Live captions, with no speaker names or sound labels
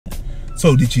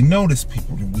So did you notice,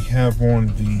 people, that we have on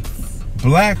the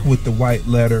black with the white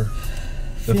letter,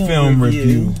 the film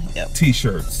review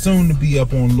t-shirt, soon to be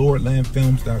up on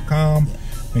lordlandfilms.com.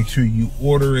 Make sure you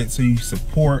order it so you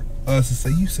support us and so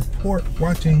you support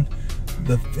watching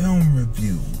the film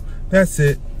review. That's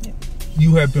it.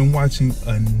 You have been watching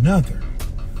another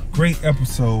great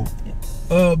episode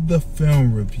of the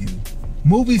film review.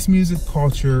 Movies, music,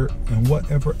 culture, and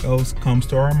whatever else comes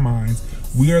to our minds.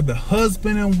 We are the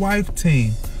husband and wife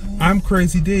team. I'm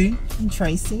Crazy Dee. I'm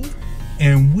Tracy.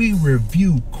 And we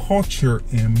review culture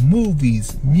in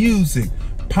movies, music,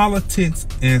 politics,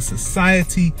 and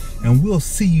society. And we'll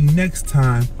see you next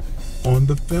time on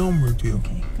the film review.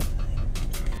 Okay, good.